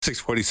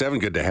647,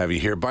 good to have you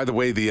here. By the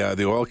way,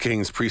 the Oil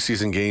Kings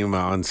preseason game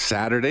on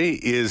Saturday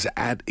is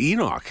at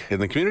Enoch in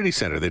the community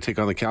center. They take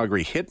on the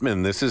Calgary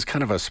Hitmen. This is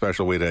kind of a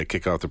special way to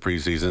kick off the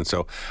preseason.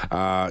 So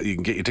you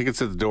can get your tickets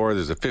at the door.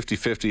 There's a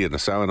 50-50 and a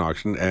silent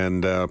auction,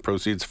 and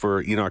proceeds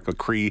for Enoch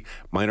McCree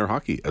Minor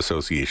Hockey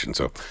Association.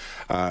 So,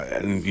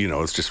 and you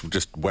know, it's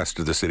just west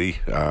of the city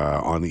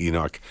on the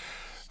Enoch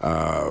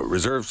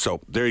Reserve. So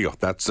there you go.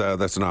 That's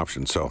an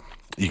option. So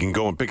you can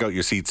go and pick out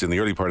your seats in the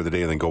early part of the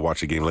day and then go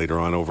watch the game later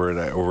on over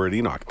at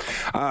Enoch.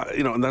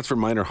 And that's for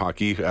minor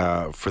hockey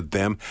for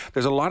them.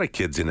 There's a lot of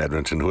kids in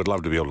Edmonton who would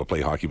love to be able to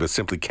play hockey but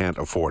simply can't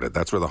afford it.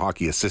 That's where the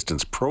Hockey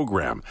Assistance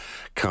Program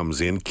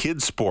comes in.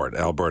 KidSport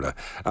Alberta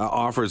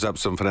offers up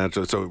some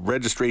financial, so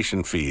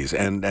registration fees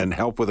and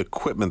help with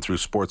equipment through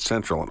Sports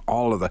Central and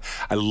all of the.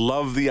 I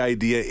love the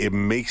idea. It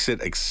makes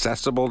it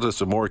accessible to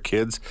some more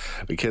kids.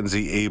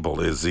 Mackenzie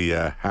Abel is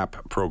the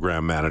HAP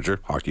program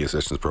manager, Hockey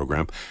Assistance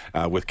Program,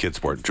 with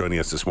KidSport, joining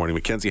us this morning.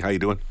 Mackenzie, how you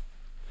doing?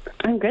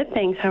 I'm good,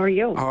 thanks. How are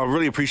you? I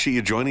really appreciate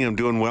you joining. I'm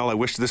doing well. I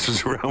wish this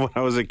was around when I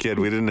was a kid.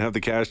 We didn't have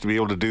the cash to be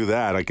able to do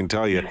that, I can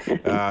tell you.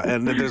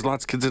 And there's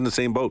lots of kids in the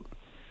same boat.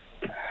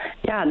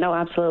 Yeah, no,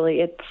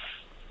 absolutely. It's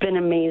been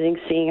amazing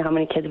seeing how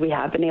many kids we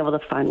have been able to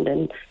fund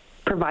and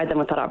provide them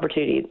with that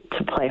opportunity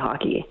to play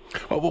hockey.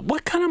 Well,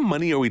 what kind of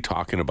money are we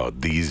talking about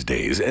these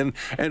days? And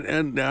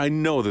I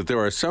know that there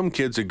are some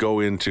kids that go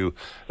into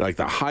like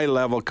the high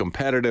level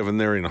competitive and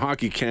they're in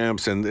hockey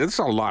camps, and it's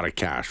a lot of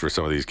cash for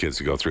some of these kids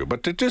to go through.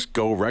 But to just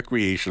go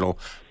recreational,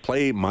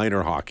 play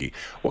minor hockey,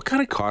 what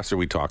kind of costs are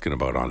we talking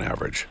about on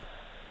average?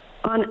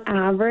 On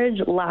average,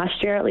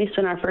 last year, at least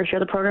in our first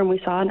year of the program, we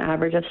saw an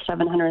average of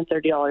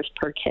 $730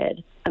 per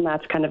kid. And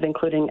that's kind of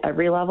including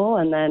every level.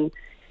 And then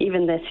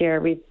even this year,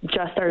 we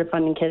just started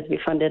funding kids. We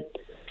funded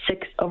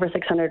over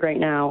 600 right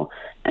now,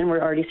 and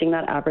we're already seeing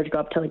that average go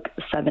up to like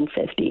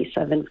 750,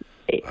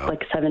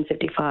 like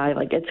 755.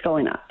 Like, it's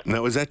going up.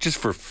 Now, is that just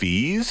for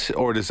fees,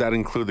 or does that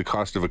include the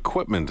cost of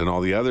equipment and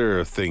all the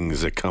other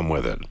things that come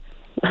with it?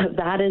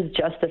 That is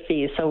just the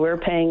fees. So we're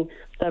paying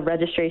the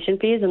registration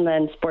fees, and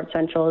then Sports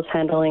Central is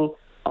handling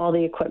all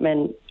the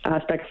equipment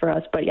aspect for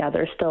us. But yeah,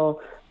 there's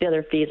still the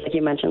other fees, like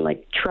you mentioned,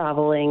 like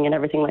traveling and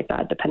everything like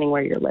that, depending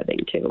where you're living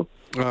too.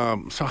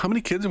 So how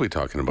many kids are we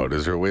talking about?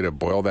 Is there a way to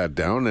boil that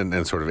down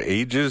and sort of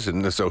ages?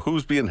 And so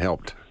who's being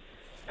helped?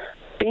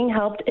 Being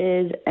helped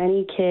is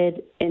any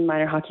kid in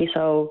minor hockey.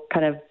 So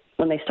kind of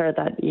when they start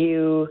that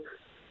U7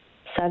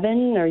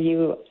 or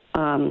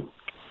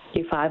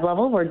U5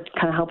 level, we're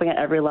kind of helping at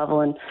every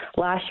level. And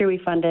last year we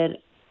funded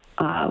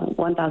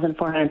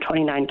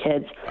 1,429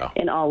 kids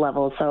in all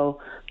levels.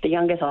 So the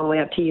youngest all the way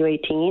up to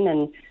U18.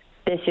 And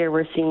this year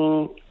we're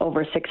seeing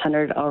over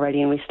 600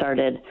 already, and we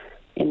started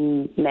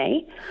in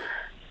May.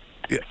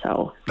 Yeah,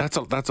 so that's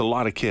a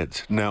lot of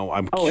kids. Now,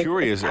 I'm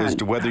curious as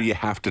to whether you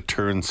have to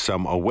turn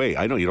some away.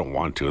 I know you don't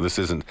want to. This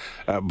isn't,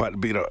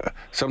 but you know,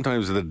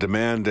 sometimes the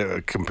demand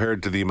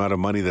compared to the amount of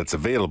money that's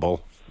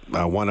available,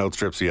 one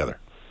outstrips the other.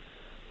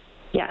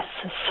 Yes.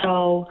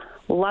 So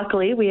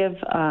luckily, we have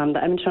the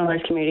Edmonton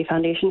Oilers Community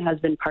Foundation has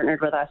been partnered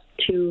with us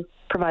to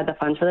provide the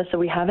funds for this. So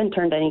we haven't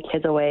turned any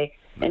kids away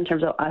in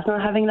terms of us not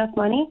having enough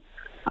money.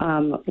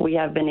 We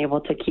have been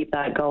able to keep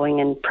that going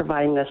and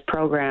providing this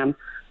program.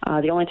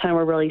 The only time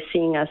we're really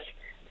seeing us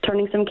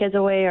turning some kids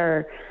away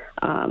are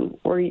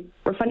we're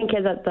funding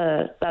kids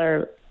that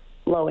are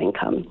low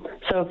income.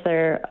 So if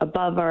they're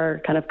above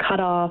our kind of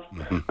cutoff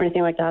or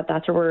anything like that,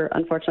 that's where we're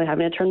unfortunately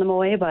having to turn them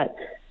away. But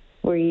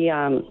we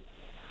have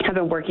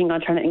been working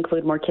on trying to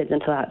include more kids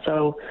into that.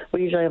 So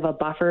we usually have a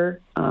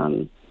buffer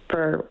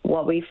for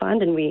what we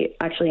fund, and we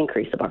actually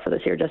increased the buffer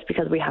this year just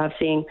because we have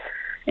seen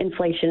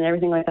inflation and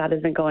everything like that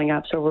has been going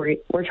up. So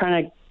we're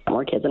trying to get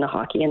more kids into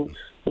hockey and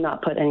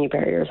not put any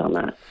barriers on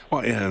that.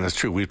 Well, yeah, and that's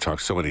true. We've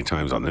talked so many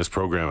times on this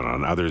program and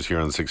on others here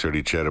on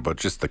 630 Ched about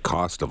just the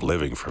cost of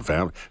living for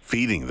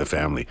feeding the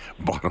family,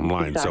 bottom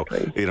line.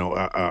 Exactly. So, you know,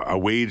 a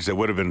wage that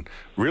would have been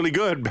really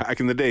good back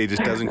in the day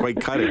just doesn't quite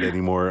cut it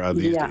anymore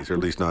these days, or at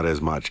least not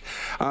as much.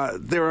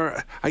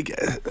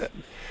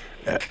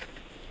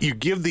 You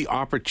give the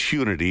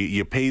opportunity,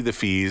 you pay the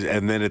fees,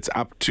 and then it's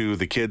up to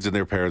the kids and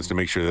their parents to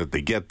make sure that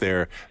they get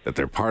there, that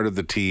they're part of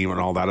the team, and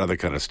all that other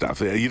kind of stuff.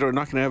 You're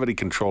not going to have any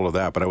control of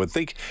that, but I would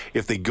think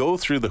if they go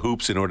through the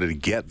hoops in order to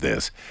get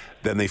this,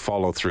 then they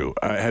follow through.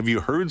 Have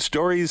you heard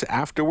stories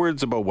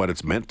afterwards about what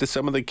it's meant to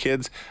some of the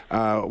kids?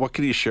 What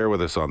can you share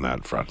with us on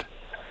that front?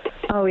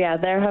 Oh, yeah,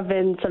 there have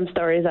been some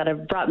stories that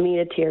have brought me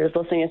to tears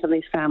listening to some of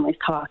these families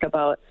talk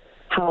about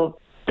how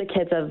the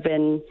kids have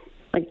been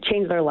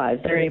change their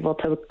lives. They're able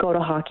to go to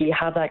hockey,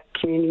 have that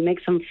community, make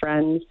some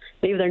friends.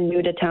 Maybe they're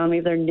new to town,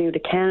 maybe they're new to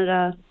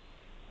Canada,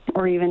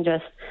 or even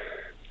just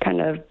kind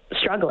of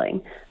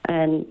struggling.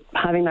 And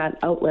having that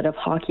outlet of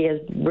hockey has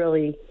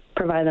really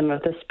provided them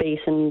with a space.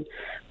 And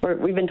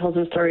we've been told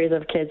some stories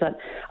of kids that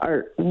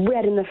are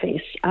red in the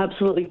face,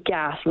 absolutely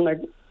gassed from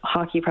their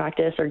hockey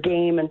practice or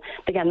game, and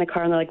they get in the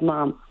car and they're like,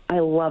 "Mom, I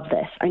love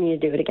this. I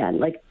need to do it again."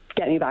 Like,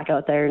 get me back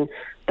out there, and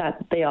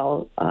that they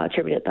all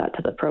attributed that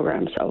to the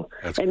program. So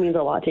it means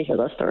a lot to hear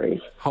those stories.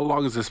 How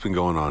long has this been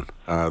going on,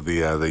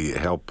 the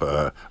HELP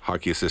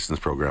Hockey Assistance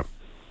Program?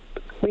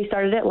 We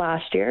started it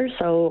last year,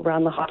 so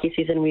around the hockey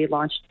season we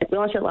launched it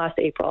last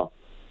April.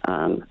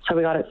 So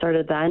we got it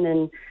started then,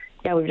 and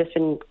yeah, we've just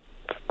been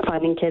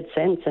finding kids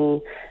since.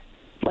 And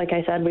like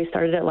I said, we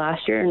started it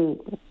last year, and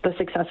the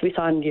success we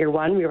saw in year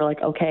one, we were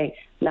like, okay,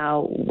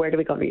 now where do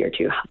we go to year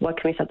two? What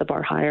can we set the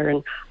bar higher?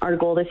 And our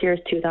goal this year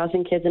is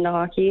 2,000 kids into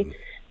hockey,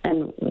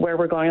 and where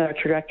we're going on our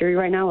trajectory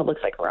right now, it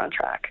looks like we're on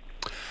track.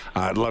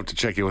 I'd love to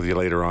check in with you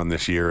later on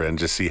this year and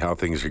just see how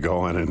things are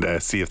going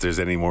and see if there's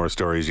any more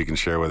stories you can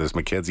share with us.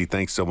 Mackenzie,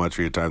 thanks so much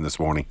for your time this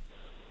morning.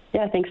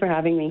 Yeah, thanks for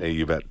having me. Hey,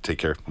 you bet. Take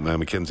care.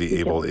 Mackenzie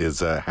Abel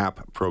is a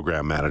HAP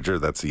program manager.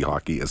 That's the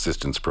Hockey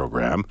Assistance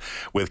Program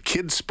with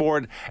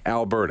KidSport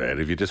Alberta. And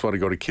if you just want to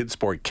go to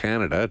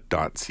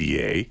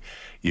kidsportcanada.ca,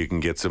 you can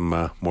get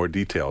some more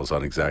details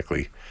on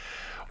exactly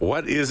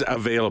what is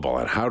available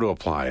and how to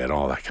apply and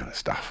all that kind of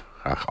stuff.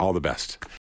 All the best.